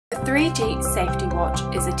3G safety watch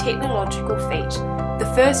is a technological feat,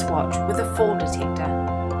 the first watch with a fall detector.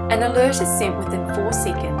 An alert is sent within 4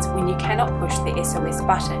 seconds when you cannot push the SOS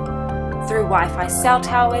button. Through Wi-Fi cell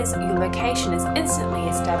towers, your location is instantly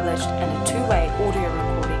established and a two-way audio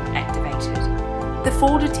recording activated. The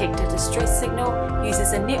fall detector distress signal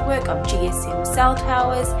uses a network of GSM cell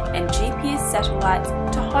towers and GPS satellites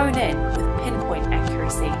to hone in with pinpoint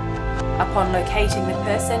accuracy. Upon locating the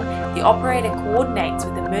person, the operator coordinates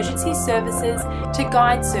with emergency services to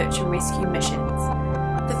guide search and rescue missions.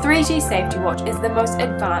 The 3G safety watch is the most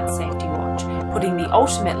advanced safety watch, putting the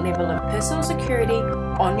ultimate level of personal security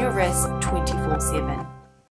on your wrist 24/7.